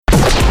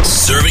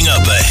Serving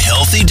up a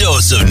healthy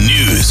dose of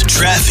news,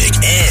 traffic,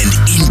 and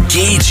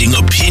engaging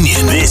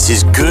opinion. This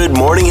is Good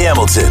Morning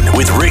Hamilton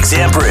with Rick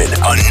Zamperin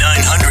on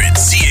 900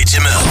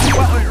 CHML.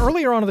 Well,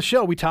 earlier on in the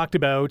show, we talked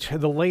about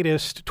the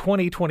latest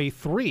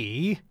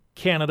 2023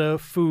 Canada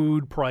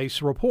Food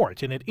Price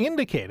Report, and it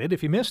indicated,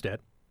 if you missed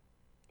it,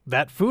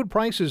 that food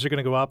prices are going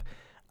to go up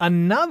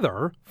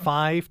another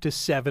 5 to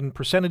 7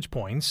 percentage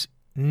points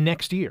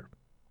next year.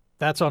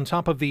 That's on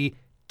top of the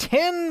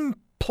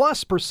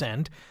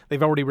 10+%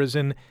 they've already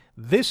risen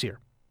this year.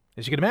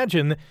 As you can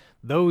imagine,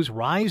 those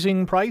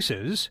rising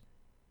prices,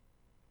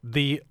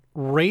 the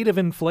rate of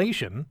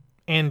inflation,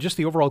 and just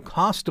the overall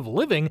cost of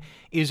living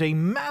is a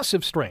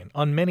massive strain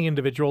on many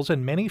individuals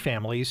and many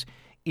families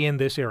in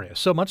this area.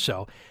 So much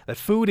so that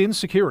food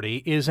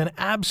insecurity is an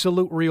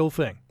absolute real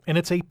thing, and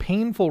it's a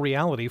painful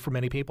reality for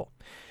many people.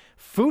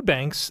 Food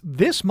banks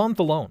this month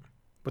alone,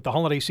 with the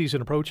holiday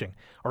season approaching,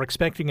 are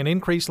expecting an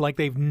increase like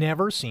they've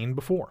never seen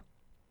before,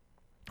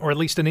 or at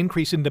least an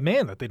increase in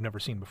demand that they've never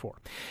seen before.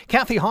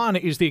 Kathy Hahn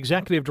is the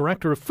Executive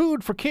Director of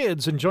Food for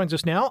Kids and joins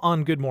us now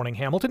on Good Morning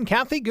Hamilton.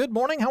 Kathy, good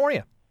morning. How are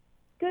you?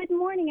 Good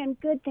morning. I'm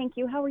good, thank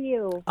you. How are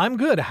you? I'm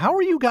good. How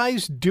are you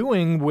guys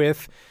doing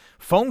with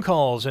phone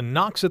calls and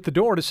knocks at the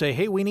door to say,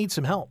 hey, we need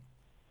some help?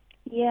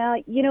 Yeah,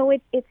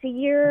 it's a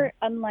year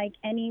unlike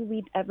any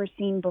we've ever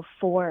seen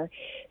before.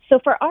 So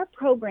for our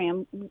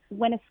program,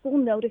 when a school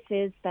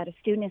notices that a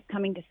student is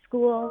coming to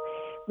school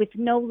with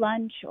no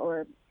lunch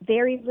or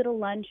very little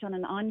lunch on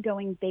an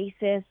ongoing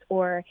basis,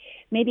 or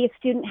maybe a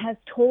student has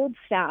told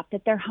staff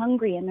that they're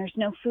hungry and there's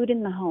no food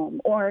in the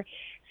home, or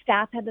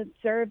staff have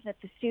observed that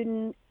the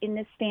student in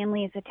this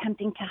family is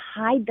attempting to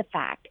hide the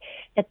fact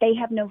that they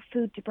have no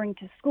food to bring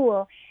to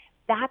school,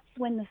 that's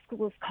when the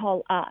schools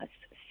call us.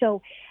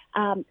 So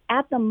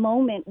at the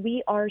moment,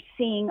 we are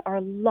seeing our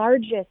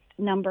largest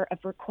number of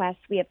requests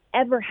we have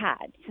ever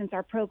had since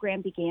our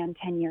program began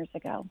 10 years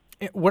ago.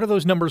 What do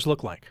those numbers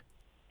look like?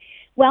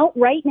 Well,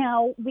 right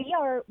now, we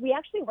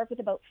actually work with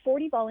about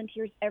 40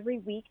 volunteers every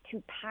week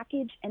to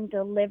package and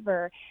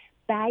deliver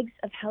bags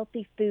of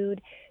healthy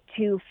food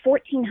to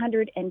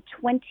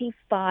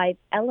 1,425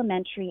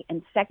 elementary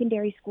and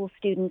secondary school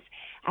students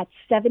at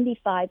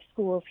 75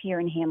 schools here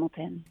in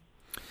Hamilton.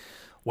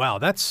 Wow,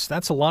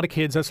 that's a lot of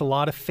kids. That's a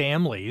lot of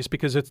families,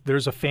 because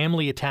there's a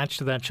family attached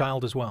to that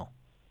child as well.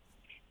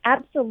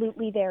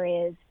 Absolutely there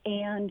is.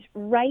 And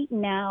right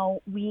now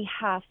we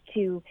have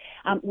to,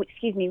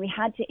 we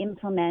had to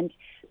implement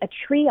a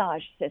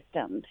triage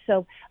system.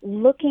 So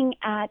looking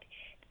at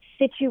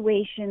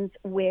situations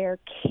where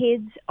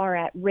kids are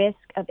at risk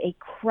of a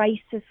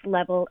crisis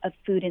level of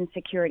food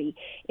insecurity.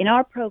 In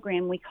our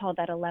program, we call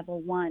that a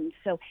level 1.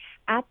 So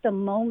at the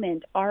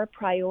moment, our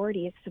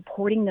priority is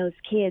supporting those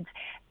kids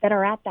that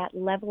are at that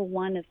level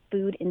 1 of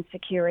food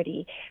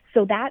insecurity.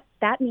 So that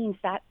means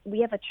that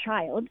we have a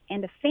child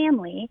and a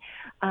family,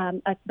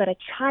 but a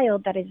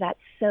child that is at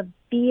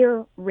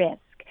severe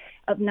risk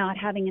of not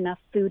having enough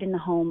food in the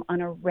home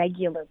on a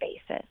regular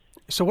basis.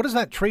 So what does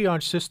that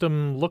triage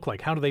system look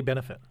like? How do they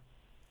benefit?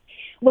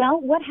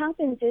 Well, what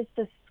happens is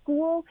the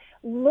school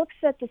looks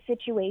at the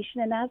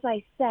situation, and as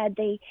I said,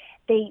 they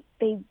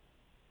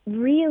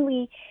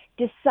really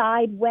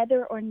decide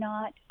whether or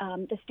not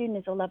the student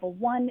is a level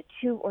 1,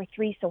 2, or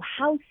 3. So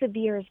how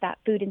severe is that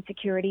food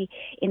insecurity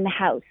in the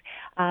house?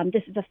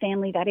 This is a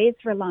family that is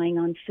relying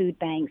on food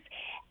banks,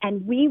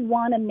 and we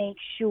want to make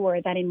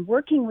sure that in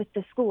working with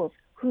the schools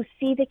who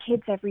see the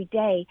kids every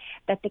day,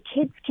 that the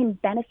kids can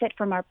benefit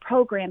from our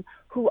program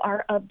who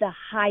are of the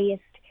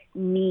highest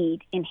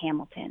need in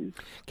Hamilton.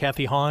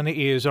 Kathy Hahn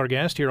is our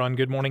guest here on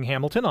Good Morning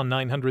Hamilton on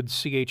 900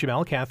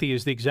 CHML. Kathy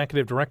is the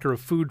Executive Director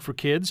of Food for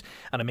Kids,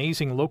 an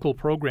amazing local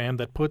program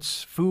that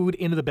puts food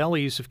into the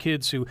bellies of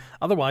kids who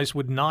otherwise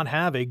would not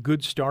have a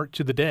good start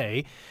to the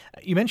day.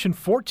 You mentioned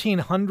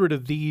 1,400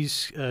 of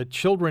these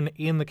children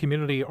in the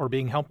community are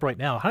being helped right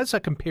now. How does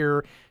that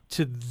compare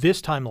to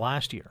this time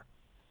last year?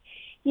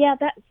 Yeah,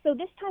 so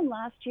this time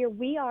last year,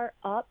 we are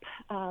up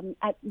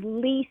at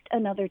least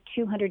another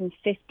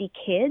 250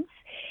 kids,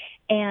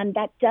 and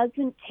that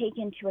doesn't take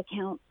into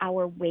account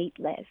our wait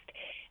list.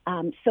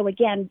 So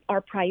again,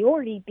 our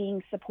priority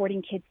being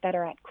supporting kids that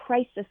are at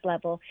crisis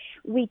level.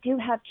 We do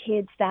have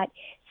kids that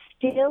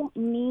still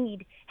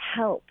need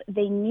help.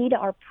 They need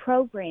our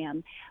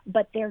program,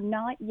 but they're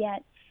not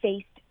yet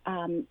faced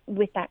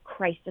with that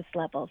crisis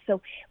level.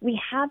 So we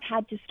have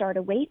had to start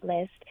a wait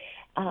list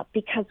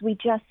because we've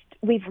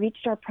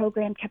reached our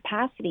program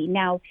capacity.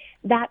 Now,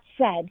 that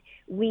said,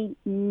 we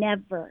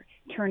never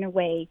turn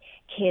away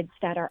kids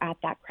that are at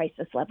that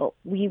crisis level.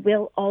 We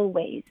will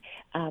always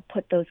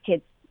put those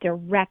kids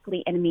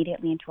directly and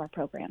immediately into our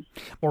program.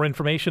 More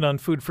information on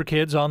Food for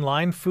Kids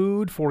online,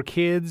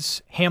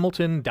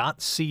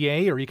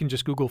 foodforkidshamilton.ca, or you can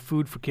just Google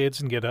Food for Kids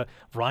and get a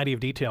variety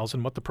of details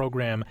on what the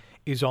program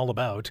is all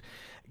about.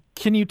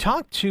 Can you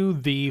talk to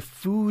the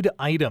food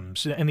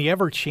items and the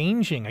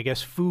ever-changing,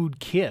 food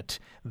kit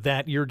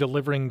that you're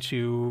delivering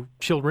to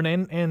children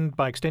and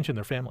by extension,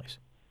 their families?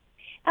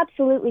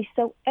 Absolutely.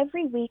 So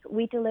every week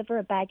we deliver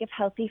a bag of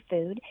healthy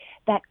food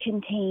that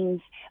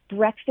contains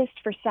breakfast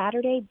for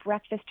Saturday,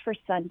 breakfast for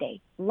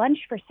Sunday, lunch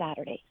for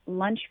Saturday,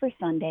 lunch for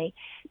Sunday,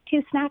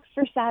 2 snacks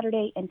for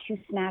Saturday, and 2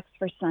 snacks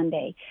for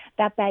Sunday.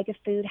 That bag of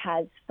food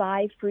has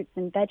 5 fruits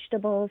and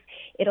vegetables.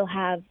 It'll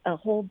have a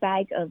whole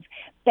bag of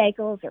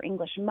bagels or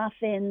English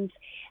muffins.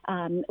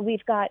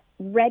 We've got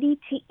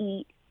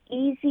ready-to-eat,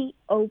 easy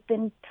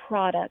open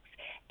products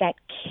that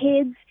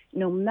kids,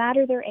 no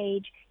matter their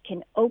age,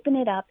 can open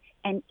it up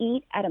and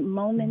eat at a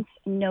moment's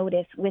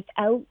notice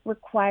without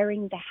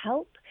requiring the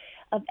help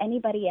of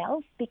anybody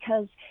else,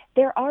 because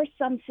there are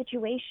some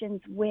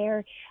situations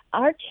where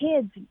our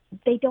kids,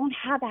 they don't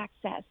have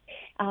access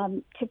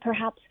to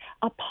perhaps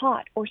a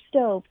pot or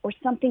stove or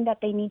something that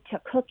they need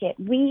to cook it.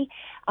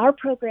 Our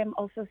program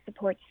also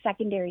supports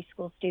secondary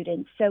school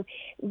students. So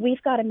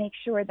we've got to make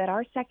sure that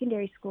our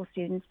secondary school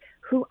students,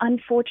 who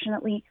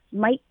unfortunately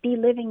might be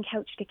living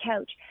couch to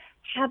couch,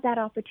 have that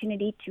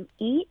opportunity to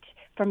eat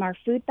from our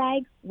food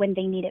bag when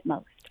they need it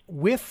most.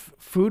 With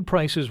food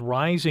prices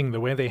rising the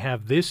way they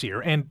have this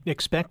year and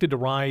expected to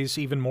rise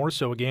even more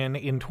so again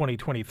in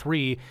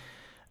 2023,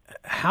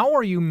 how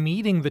are you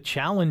meeting the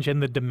challenge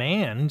and the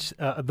demand,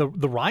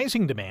 the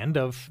rising demand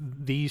of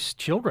these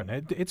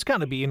children? It's got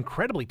to be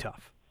incredibly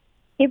tough.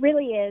 It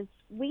really is.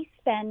 We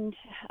spend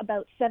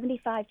about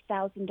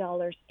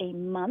 $75,000 a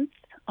month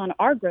on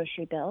our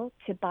grocery bill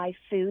to buy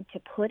food to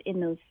put in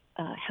those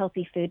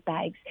healthy food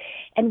bags.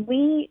 And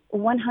we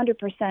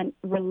 100%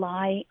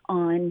 rely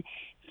on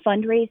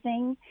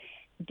fundraising,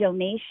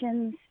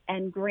 donations,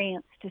 and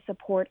grants to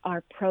support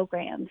our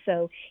program.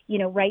 So,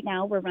 right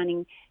now we're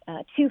running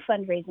 2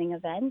 fundraising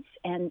events,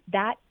 and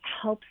that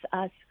helps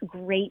us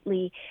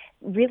greatly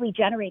really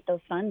generate those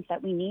funds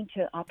that we need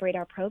to operate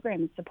our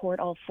program and support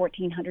all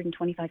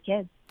 1,425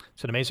 kids.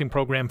 It's an amazing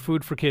program,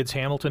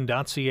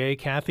 foodforkidshamilton.ca.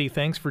 Kathy,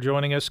 thanks for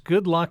joining us.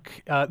 Good luck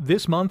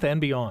this month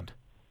and beyond.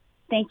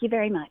 Thank you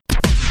very much.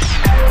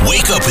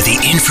 Wake up with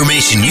the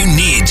information you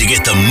need to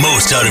get the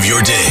most out of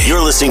your day.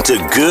 You're listening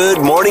to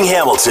Good Morning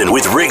Hamilton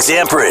with Rick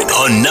Zamperin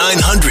on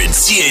 900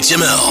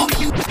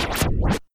 CHML.